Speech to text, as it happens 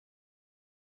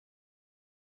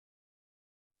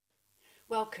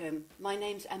Welcome, my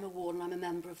name's Emma Ward and I'm a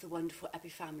member of the wonderful Ebby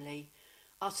family.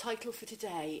 Our title for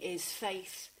today is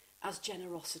Faith as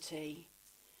Generosity.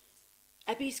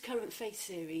 Ebby's current faith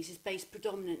series is based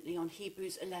predominantly on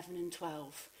Hebrews 11 and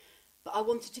 12, but I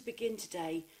wanted to begin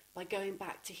today by going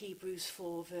back to Hebrews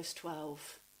 4 verse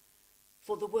 12.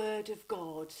 For the word of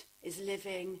God is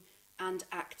living and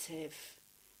active,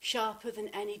 sharper than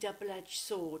any double-edged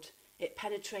sword. It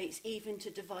penetrates even to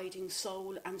dividing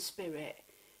soul and spirit,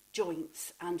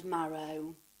 joints and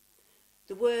marrow.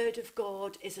 The word of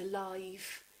God is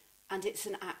alive and it's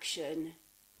an action.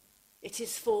 It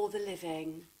is for the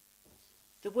living.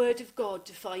 The word of God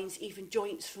defines even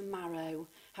joints from marrow,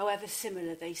 however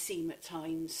similar they seem at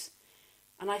times.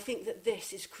 And I think that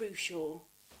this is crucial.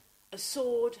 A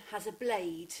sword has a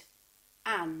blade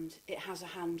and it has a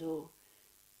handle.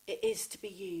 It is to be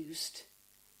used.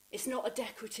 It's not a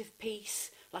decorative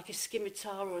piece like a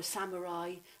scimitar or a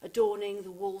samurai adorning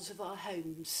the walls of our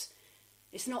homes.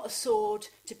 It's not a sword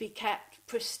to be kept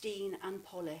pristine and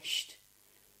polished.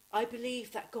 I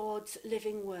believe that God's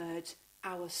living word,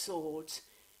 our sword,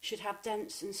 should have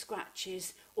dents and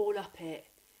scratches all up it,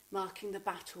 marking the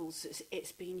battles that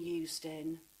it's been used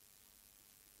in.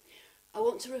 I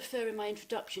want to refer in my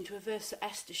introduction to a verse that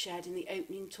Esther shared in the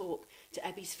opening talk to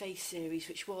Ebby's Faith series,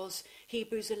 which was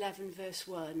Hebrews 11 verse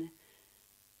 1.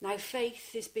 Now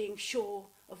faith is being sure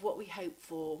of what we hope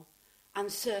for and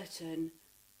certain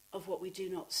of what we do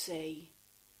not see.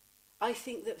 I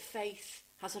think that faith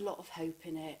has a lot of hope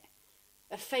in it.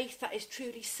 A faith that is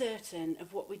truly certain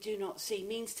of what we do not see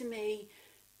means to me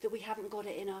that we haven't got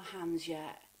it in our hands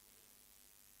yet.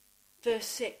 Verse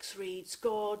 6 reads,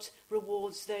 God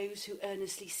rewards those who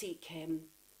earnestly seek him.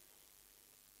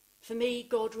 For me,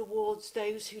 God rewards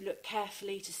those who look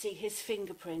carefully to see his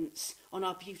fingerprints on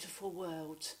our beautiful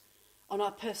world, on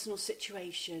our personal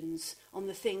situations, on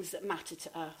the things that matter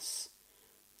to us.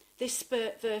 This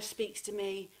verse speaks to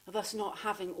me of us not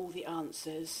having all the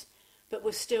answers, but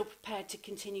we're still prepared to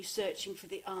continue searching for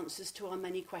the answers to our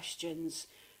many questions.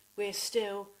 We're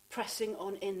still pressing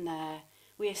on in there.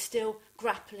 We are still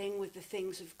grappling with the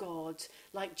things of God.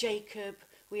 Like Jacob,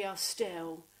 we are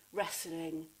still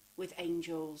wrestling with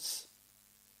angels.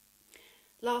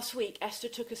 Last week, Esther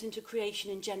took us into creation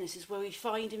in Genesis, where we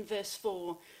find in verse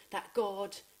 4 that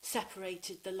God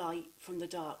separated the light from the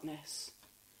darkness.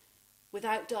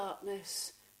 Without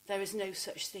darkness, there is no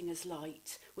such thing as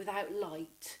light. Without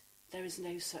light, there is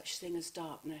no such thing as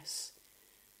darkness.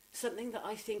 Something that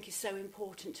I think is so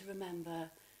important to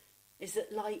remember is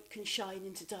that light can shine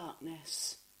into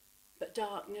darkness, but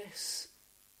darkness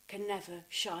can never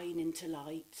shine into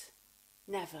light.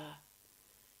 Never.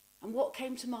 And what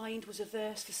came to mind was a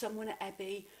verse for someone at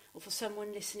Ebby or for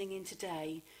someone listening in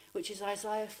today, which is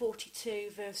Isaiah 42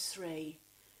 verse 3.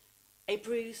 A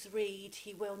bruised reed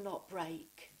he will not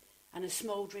break, and a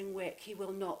smouldering wick he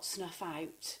will not snuff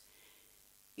out.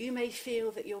 You may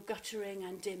feel that you're guttering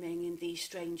and dimming in these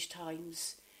strange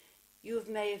times. You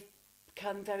may have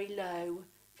become very low,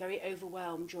 very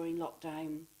overwhelmed during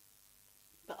lockdown.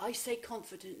 But I say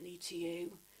confidently to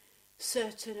you,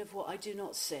 certain of what I do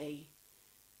not see,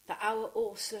 that our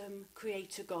awesome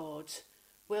Creator God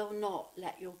will not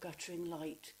let your guttering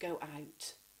light go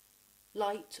out.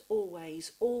 Light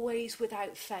always, always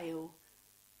without fail,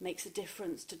 makes a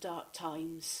difference to dark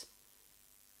times.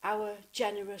 Our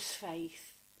generous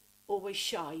faith always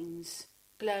shines,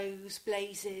 glows,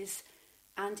 blazes,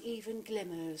 and even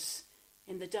glimmers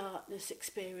in the darkness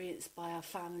experienced by our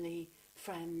family,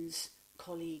 friends,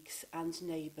 colleagues and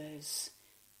neighbours.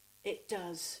 It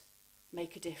does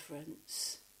make a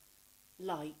difference.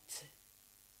 Light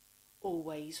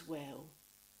always will.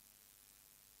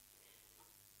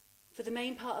 For the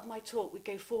main part of my talk, we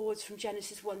go forwards from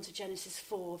Genesis 1 to Genesis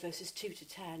 4, verses 2 to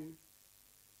 10.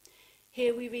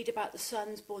 Here we read about the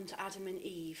sons born to Adam and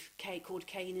Eve, called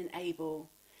Cain and Abel.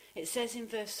 It says in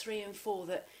verse 3 and 4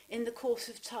 that in the course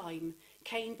of time,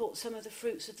 Cain brought some of the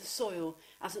fruits of the soil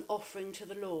as an offering to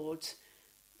the Lord,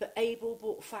 but Abel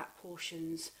brought fat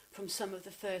portions from some of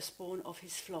the firstborn of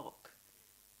his flock.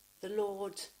 The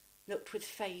Lord looked with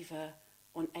favour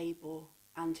on Abel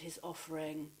and his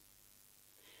offering.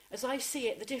 As I see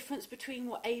it, the difference between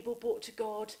what Abel brought to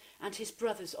God and his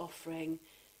brother's offering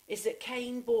is that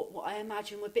Cain brought what I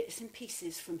imagine were bits and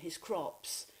pieces from his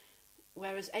crops,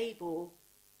 whereas Abel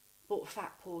brought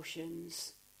fat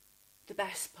portions, the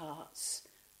best parts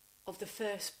of the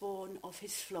firstborn of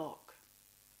his flock.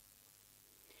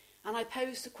 And I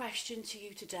pose the question to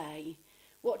you today,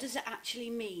 what does it actually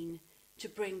mean to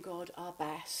bring God our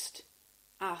best,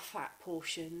 our fat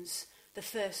portions, the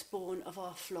firstborn of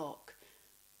our flock,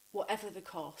 whatever the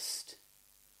cost,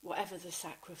 whatever the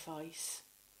sacrifice?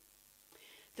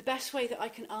 The best way that I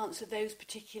can answer those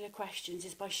particular questions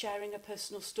is by sharing a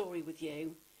personal story with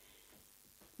you.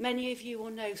 Many of you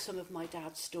will know some of my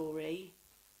dad's story.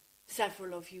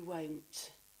 Several of you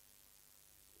won't.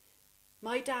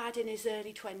 My dad in his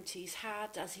early 20s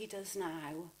had, as he does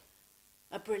now,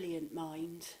 a brilliant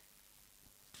mind.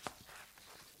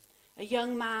 A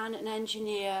young man, an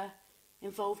engineer,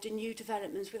 involved in new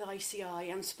developments with ICI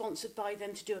and sponsored by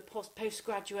them to do a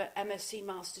postgraduate MSc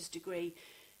Master's degree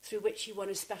through which he won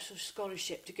a special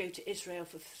scholarship to go to Israel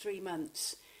for 3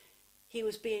 months. He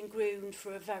was being groomed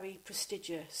for a very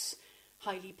prestigious,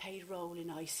 highly paid role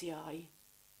in ICI.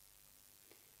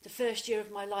 The first year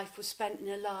of my life was spent in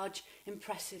a large,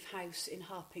 impressive house in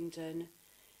Harpington.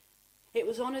 It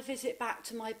was on a visit back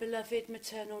to my beloved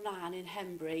maternal nan in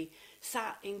Henbury,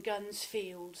 sat in Guns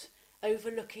Field,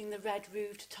 overlooking the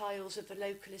red-roofed tiles of the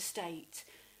local estate,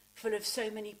 full of so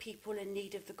many people in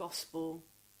need of the gospel,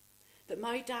 that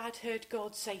my dad heard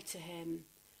God say to him,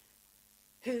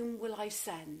 "Whom will I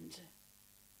send?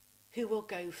 Who will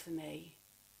go for me?"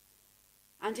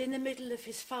 And in the middle of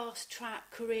his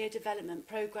fast-track career development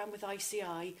programme with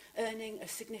ICI, earning a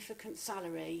significant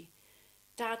salary,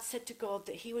 Dad said to God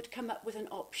that he would come up with an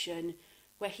option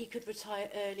where he could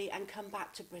retire early and come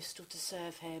back to Bristol to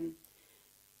serve him.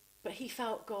 But he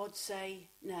felt God say,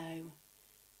 "No,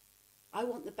 I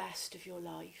want the best of your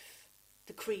life,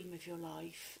 the cream of your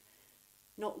life,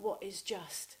 not what is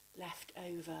just left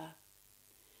over."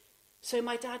 So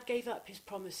my dad gave up his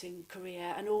promising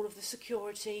career and all of the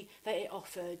security that it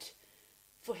offered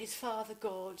for his father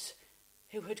God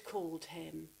who had called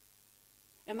him.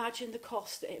 Imagine the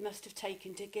cost that it must have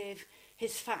taken to give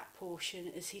his fat portion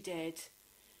as he did.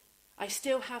 I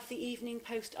still have the Evening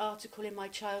Post article in my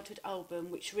childhood album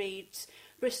which reads,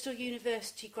 "Bristol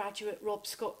University graduate Rob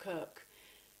Scott Cook,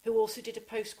 who also did a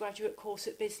postgraduate course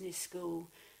at business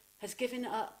school, has given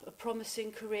up a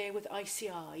promising career with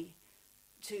ICI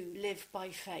to live by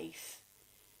faith.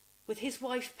 With his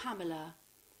wife Pamela,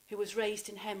 who was raised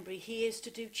in Henbury, he is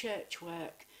to do church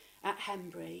work at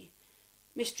Henbury.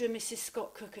 Mr. and Mrs.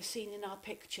 Scott Cook are seen in our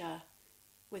picture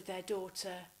with their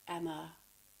daughter Emma.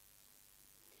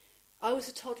 I was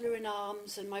a toddler in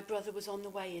arms and my brother was on the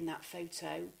way in that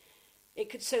photo. It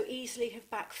could so easily have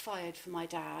backfired for my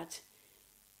dad.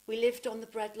 We lived on the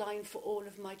breadline for all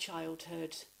of my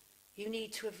childhood. You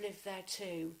need to have lived there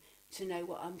too to know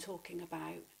what I'm talking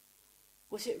about.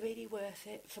 Was it really worth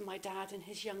it for my dad and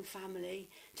his young family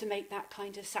to make that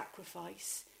kind of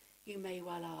sacrifice? You may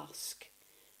well ask.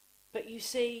 But you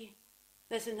see,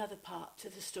 there's another part to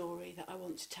the story that I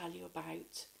want to tell you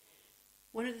about.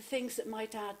 One of the things that my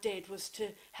dad did was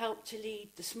to help to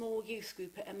lead the small youth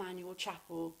group at Emmanuel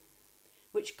Chapel,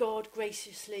 which God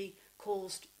graciously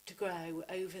caused to grow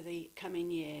over the coming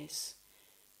years.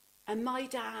 And my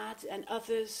dad and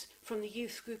others from the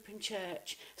youth group and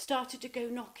church started to go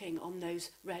knocking on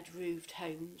those red-roofed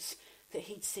homes that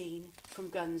he'd seen from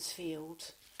Guns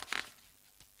Field.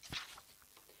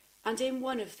 And in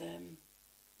one of them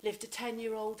lived a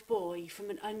 10-year-old boy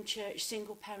from an unchurched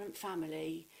single-parent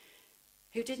family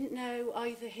who didn't know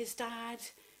either his dad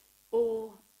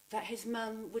or that his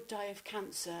mum would die of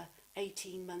cancer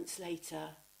 18 months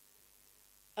later.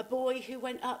 A boy who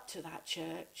went up to that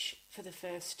church for the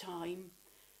first time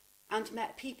and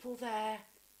met people there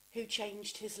who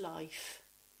changed his life.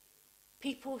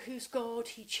 People whose God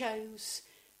he chose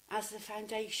as the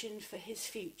foundation for his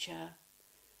future.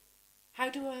 How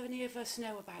do any of us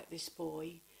know about this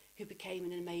boy who became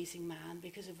an amazing man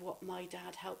because of what my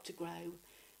dad helped to grow,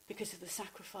 because of the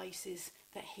sacrifices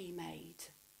that he made?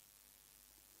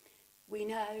 We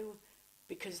know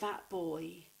because that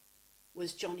boy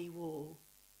was Johnny Wall,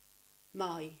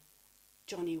 my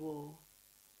Johnny Wall.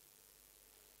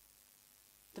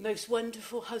 The most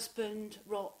wonderful husband,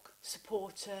 rock,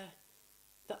 supporter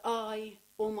that I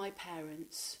or my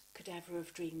parents could ever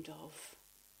have dreamed of.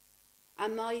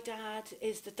 And my dad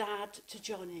is the dad to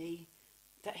Johnny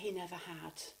that he never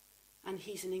had. And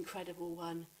he's an incredible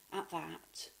one at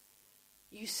that.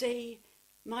 You see,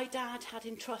 my dad had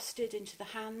entrusted into the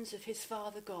hands of his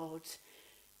Father God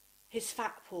his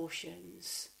fat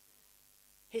portions,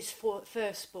 his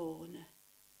firstborn,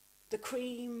 the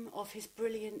cream of his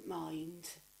brilliant mind,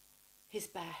 his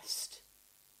best.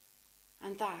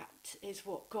 And that is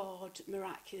what God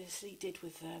miraculously did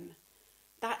with them.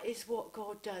 That is what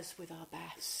God does with our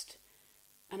best.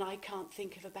 And I can't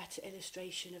think of a better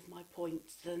illustration of my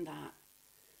point than that.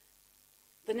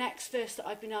 The next verse that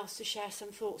I've been asked to share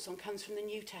some thoughts on comes from the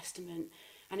New Testament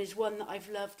and is one that I've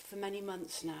loved for many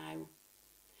months now.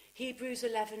 Hebrews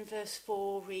 11 verse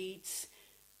 4 reads,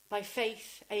 "By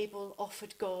faith Abel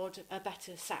offered God a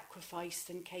better sacrifice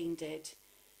than Cain did.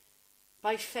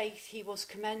 By faith he was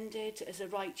commended as a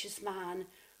righteous man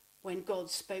when God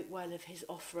spoke well of his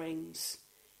offerings.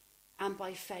 And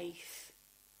by faith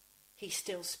he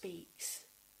still speaks,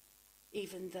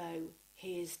 even though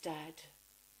he is dead.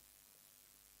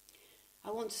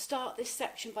 I want to start this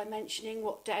section by mentioning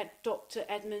what Dr.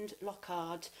 Edmund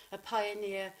Lockhart, a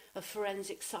pioneer of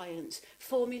forensic science,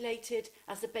 formulated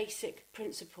as the basic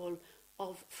principle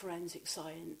of forensic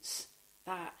science,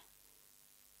 that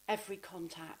every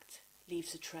contact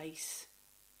leaves a trace.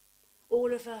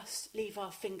 All of us leave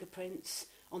our fingerprints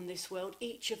on this world.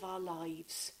 Each of our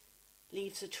lives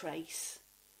leaves a trace.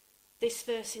 This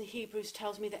verse in Hebrews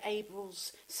tells me that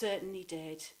Abel's certainly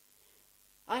did.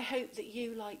 I hope that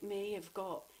you, like me, have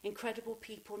got incredible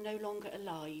people no longer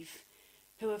alive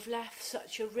who have left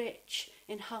such a rich,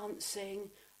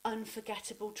 enhancing,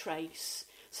 unforgettable trace,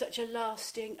 such a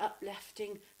lasting,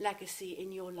 uplifting legacy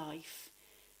in your life.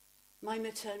 My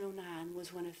maternal Nan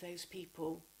was one of those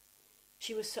people.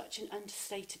 She was such an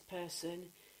understated person.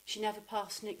 She never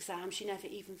passed an exam. She never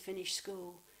even finished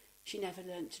school. She never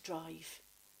learnt to drive.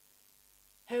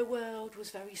 Her world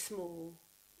was very small,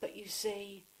 but you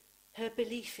see, her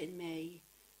belief in me,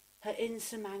 her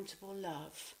insurmountable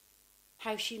love,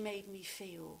 how she made me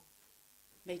feel,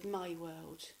 made my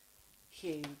world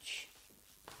huge.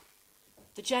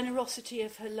 The generosity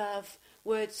of her love,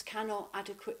 words cannot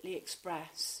adequately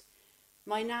express.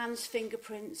 My Nan's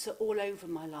fingerprints are all over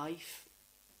my life,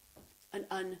 an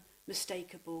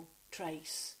unmistakable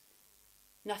trace.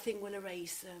 Nothing will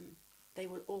erase them. They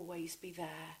will always be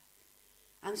there.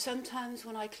 And sometimes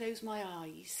when I close my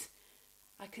eyes,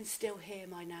 I can still hear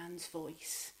my Nan's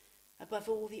voice above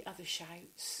all the other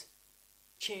shouts,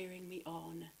 cheering me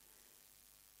on.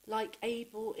 Like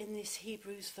Abel in this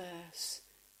Hebrews verse,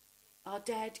 our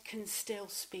dead can still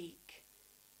speak.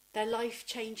 Their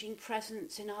life-changing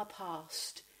presence in our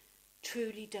past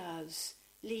truly does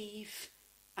leave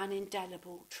an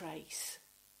indelible trace.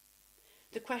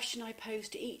 The question I pose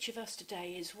to each of us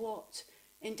today is, what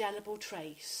indelible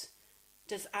trace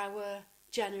does our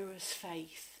generous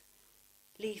faith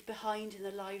leave behind in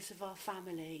the lives of our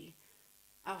family,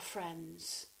 our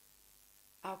friends,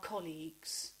 our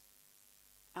colleagues,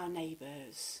 our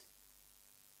neighbours?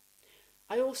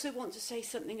 I also want to say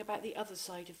something about the other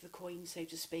side of the coin, so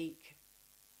to speak.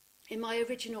 In my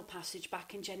original passage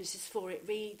back in Genesis 4, it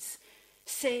reads,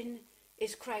 "Sin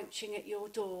is crouching at your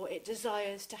door. It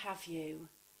desires to have you,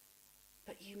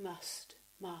 but you must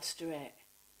master it."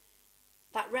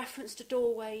 That reference to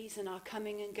doorways and our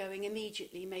coming and going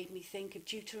immediately made me think of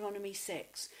Deuteronomy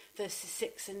 6, verses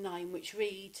 6 and 9, which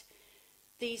read,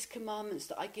 "These commandments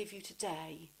that I give you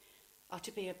today are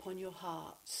to be upon your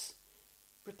hearts.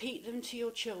 Repeat them to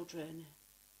your children.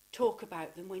 Talk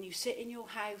about them when you sit in your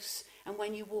house and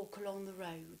when you walk along the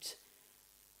road.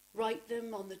 Write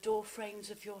them on the door frames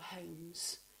of your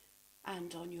homes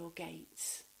and on your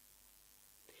gates."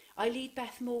 I lead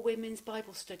Beth Moore Women's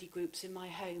Bible Study groups in my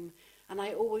home, and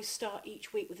I always start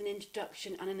each week with an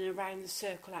introduction and an around the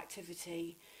circle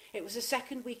activity. It was the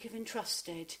second week of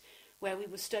Entrusted, where we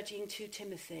were studying 2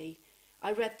 Timothy.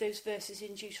 I read those verses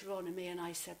in Deuteronomy and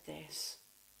I said this: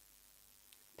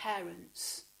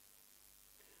 "Parents,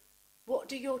 what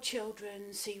do your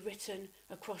children see written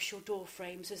across your door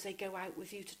frames as they go out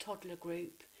with you to toddler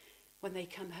group, when they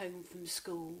come home from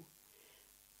school?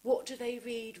 What do they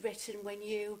read written when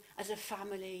you, as a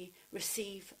family,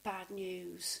 receive bad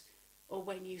news or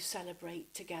when you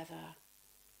celebrate together?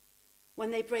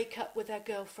 When they break up with their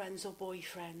girlfriends or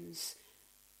boyfriends,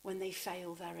 when they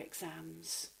fail their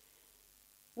exams?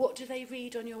 What do they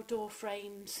read on your door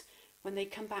frames when they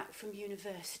come back from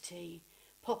university,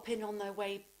 pop in on their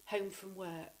way home from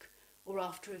work, or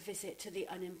after a visit to the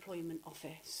unemployment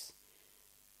office?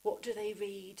 What do they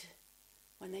read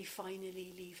when they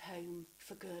finally leave home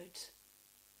for good?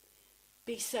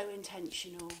 Be so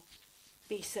intentional,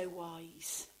 be so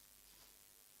wise.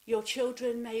 Your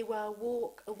children may well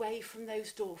walk away from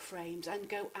those door frames and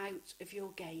go out of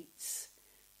your gates,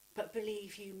 but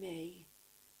believe you me,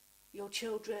 your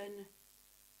children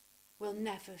will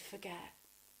never forget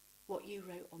what you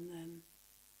wrote on them.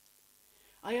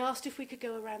 I asked if we could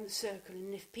go around the circle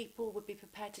and if people would be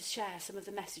prepared to share some of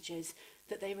the messages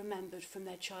that they remembered from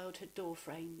their childhood door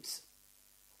frames.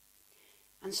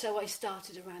 And so I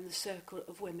started around the circle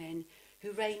of women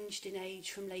who ranged in age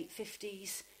from late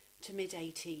 50s to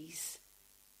mid-80s.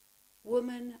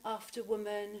 Woman after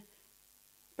woman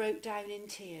broke down in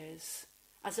tears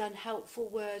as unhelpful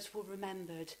words were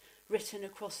remembered, written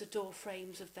across the door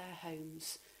frames of their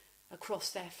homes,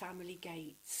 across their family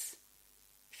gates.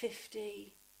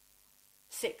 50,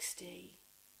 60,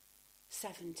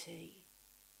 70,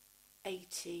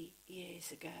 80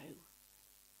 years ago.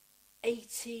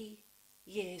 80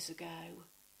 years ago.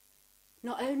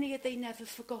 Not only had they never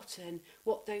forgotten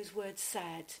what those words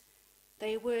said,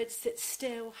 they are words that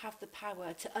still have the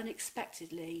power to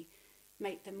unexpectedly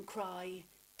make them cry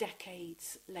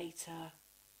decades later.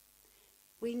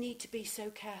 We need to be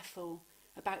so careful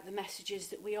about the messages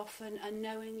that we often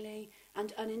unknowingly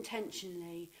and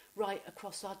unintentionally write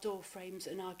across our door frames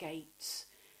and our gates.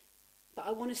 But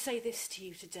I want to say this to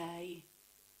you today.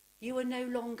 You are no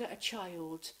longer a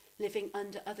child living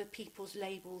under other people's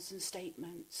labels and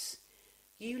statements.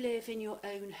 You live in your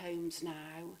own homes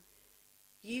now.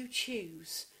 You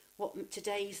choose what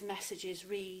today's messages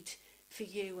read for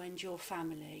you and your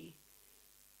family.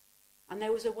 And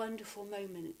there was a wonderful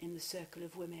moment in the Circle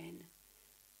of Women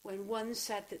when one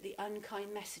said that the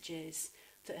unkind messages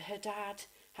that her dad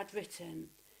had written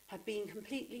had been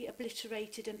completely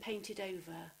obliterated and painted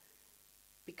over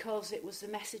because it was the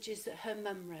messages that her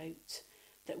mum wrote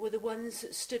that were the ones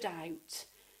that stood out,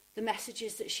 the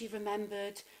messages that she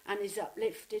remembered and is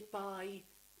uplifted by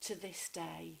to this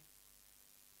day.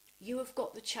 You have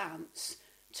got the chance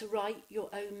to write your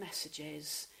own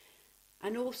messages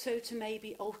and also to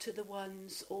maybe alter the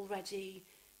ones already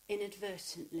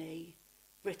inadvertently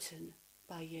written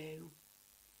by you.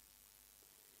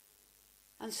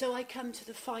 And so I come to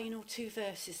the final two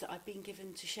verses that I've been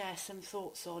given to share some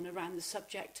thoughts on around the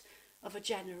subject of a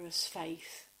generous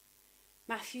faith.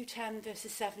 Matthew 10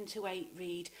 verses 7 to 8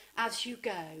 read, "As you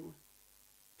go,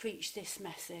 preach this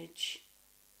message.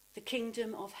 The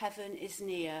kingdom of heaven is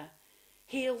near.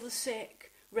 Heal the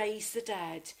sick, raise the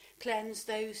dead, cleanse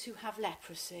those who have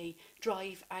leprosy,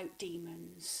 drive out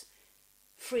demons.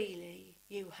 Freely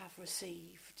you have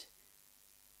received.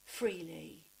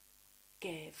 Freely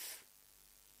give."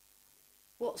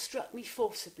 What struck me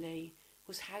forcibly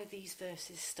was how these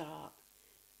verses start.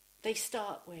 They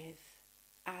start with,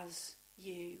 "As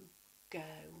you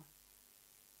go."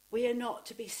 We are not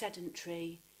to be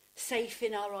sedentary, safe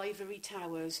in our ivory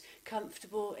towers,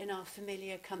 comfortable in our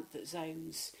familiar comfort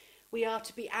zones. We are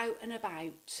to be out and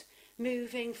about.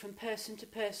 Moving from person to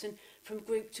person, from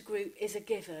group to group is a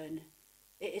given.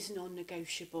 It is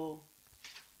non-negotiable.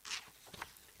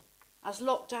 As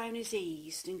lockdown is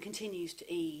eased and continues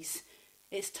to ease,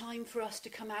 it's time for us to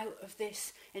come out of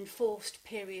this enforced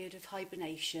period of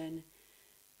hibernation.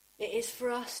 It is for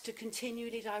us to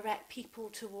continually direct people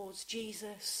towards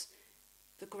Jesus,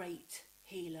 the great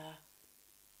healer.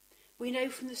 We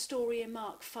know from the story in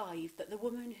Mark 5 that the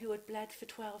woman who had bled for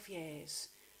 12 years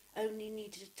only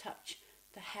needed to touch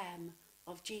the hem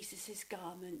of Jesus'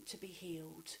 garment to be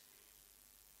healed.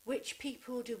 Which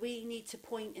people do we need to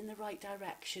point in the right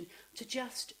direction, to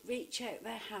just reach out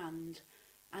their hand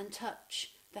and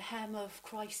touch the hem of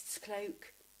Christ's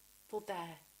cloak for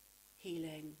their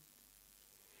healing?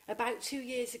 About 2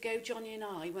 years ago, Johnny and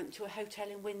I went to a hotel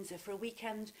in Windsor for a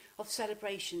weekend of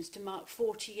celebrations to mark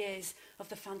 40 years of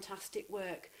the fantastic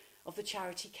work of the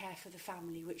charity Care for the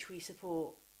Family, which we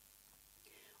support.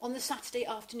 On the Saturday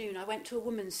afternoon, I went to a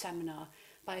women's seminar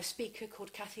by a speaker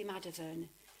called Kathy Madivan.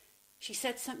 She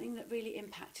said something that really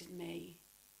impacted me.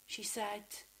 She said,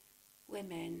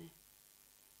 "Women,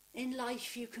 in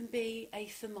life you can be a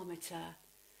thermometer,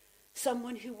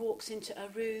 someone who walks into a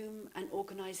room, an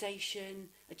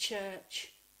organisation, a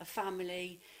church, a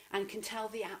family, and can tell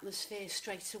the atmosphere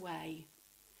straight away.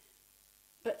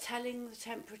 But telling the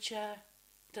temperature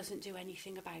doesn't do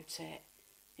anything about it.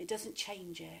 It doesn't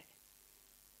change it.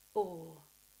 Or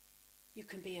you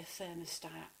can be a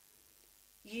thermostat.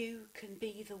 You can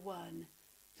be the one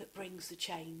that brings the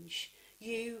change.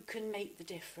 You can make the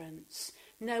difference.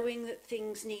 Knowing that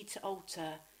things need to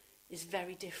alter is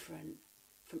very different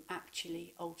from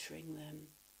actually altering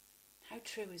them." How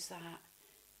true is that?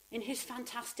 In his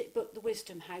fantastic book, The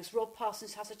Wisdom House, Rob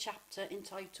Parsons has a chapter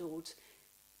entitled,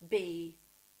 "Be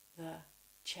the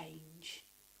Change."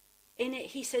 In it,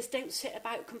 he says, don't sit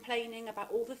about complaining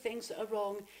about all the things that are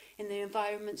wrong in the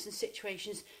environments and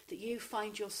situations that you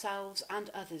find yourselves and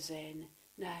others in.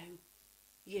 No,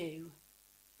 you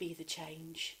be the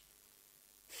change.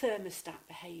 Thermostat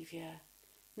behaviour,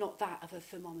 not that of a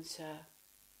thermometer.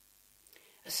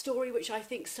 A story which I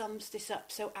think sums this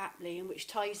up so aptly and which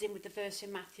ties in with the verse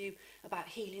in Matthew about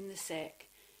healing the sick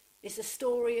is the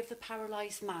story of the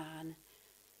paralysed man,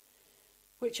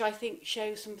 which I think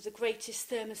shows some of the greatest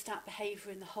thermostat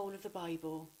behaviour in the whole of the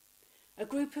Bible. A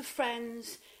group of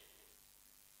friends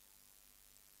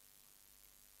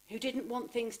who didn't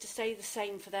want things to stay the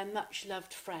same for their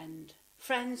much-loved friend.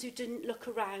 Friends who didn't look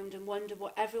around and wonder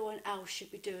what everyone else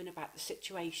should be doing about the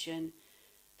situation.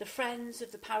 The friends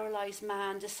of the paralysed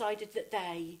man decided that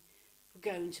they were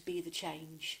going to be the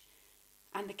change.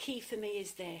 And the key for me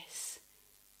is this: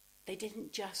 They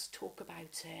didn't just talk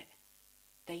about it,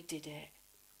 they did it.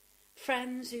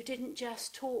 Friends who didn't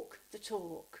just talk the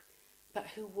talk, but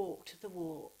who walked the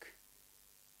walk.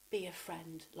 Be a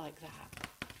friend like that.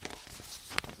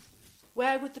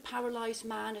 Where would the paralysed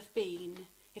man have been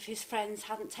if his friends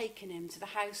hadn't taken him to the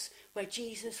house where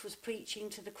Jesus was preaching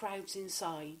to the crowds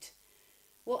inside?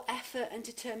 What effort and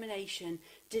determination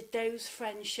did those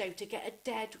friends show to get a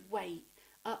dead weight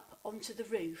up onto the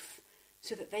roof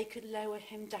so that they could lower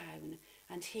him down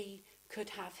and he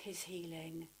could have his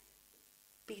healing?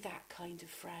 Be that kind of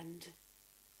friend.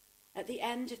 At the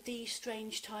end of these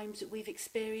strange times that we've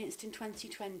experienced in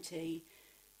 2020,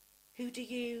 who do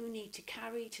you need to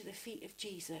carry to the feet of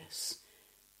Jesus?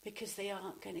 Because they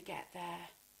aren't going to get there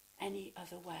any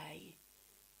other way.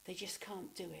 They just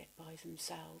can't do it by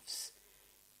themselves.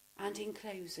 And in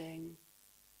closing,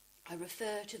 I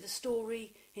refer to the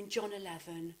story in John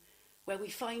 11, where we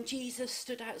find Jesus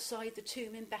stood outside the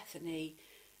tomb in Bethany,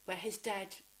 where his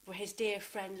dear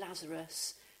friend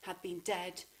Lazarus had been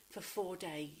dead for 4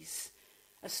 days.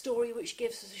 A story which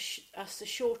gives us the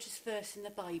shortest verse in the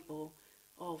Bible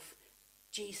of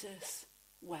Jesus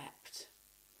wept.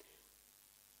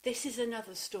 This is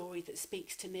another story that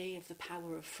speaks to me of the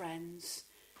power of friends.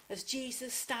 As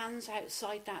Jesus stands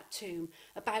outside that tomb,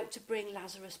 about to bring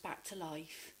Lazarus back to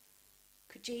life,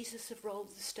 could Jesus have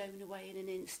rolled the stone away in an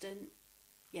instant?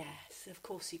 Yes, of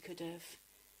course he could have.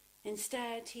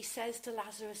 Instead, he says to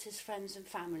Lazarus' friends and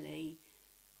family,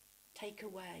 take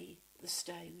away the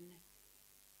stone.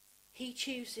 He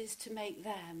chooses to make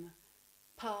them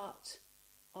part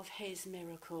of his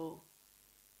miracle.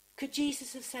 Could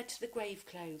Jesus have said to the grave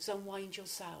clothes, unwind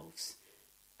yourselves?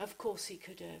 Of course he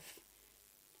could have.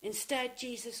 Instead,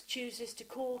 Jesus chooses to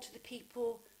call to the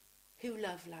people who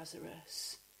love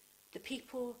Lazarus, the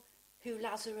people who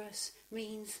Lazarus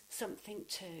means something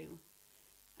to,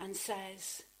 and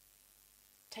says,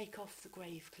 take off the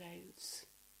grave clothes,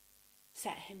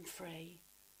 set him free.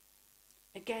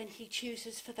 Again, he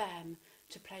chooses for them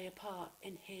to play a part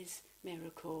in his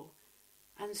miracle.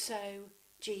 And so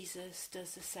Jesus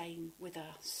does the same with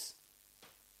us.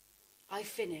 I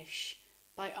finish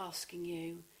by asking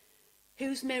you,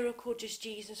 whose miracle does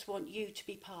Jesus want you to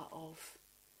be part of?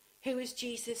 Who is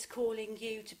Jesus calling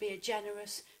you to be a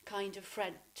generous kind of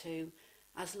friend to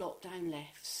as lockdown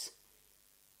lifts?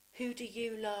 Who do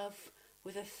you love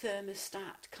with a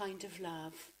thermostat kind of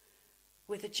love,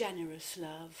 with a generous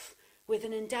love, with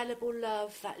an indelible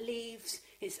love that leaves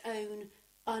its own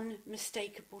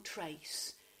unmistakable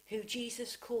trace, who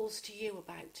Jesus calls to you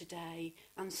about today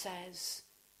and says,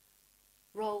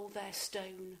 roll their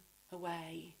stone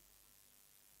away,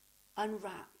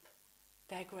 unwrap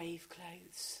their grave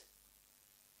clothes,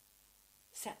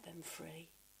 set them free.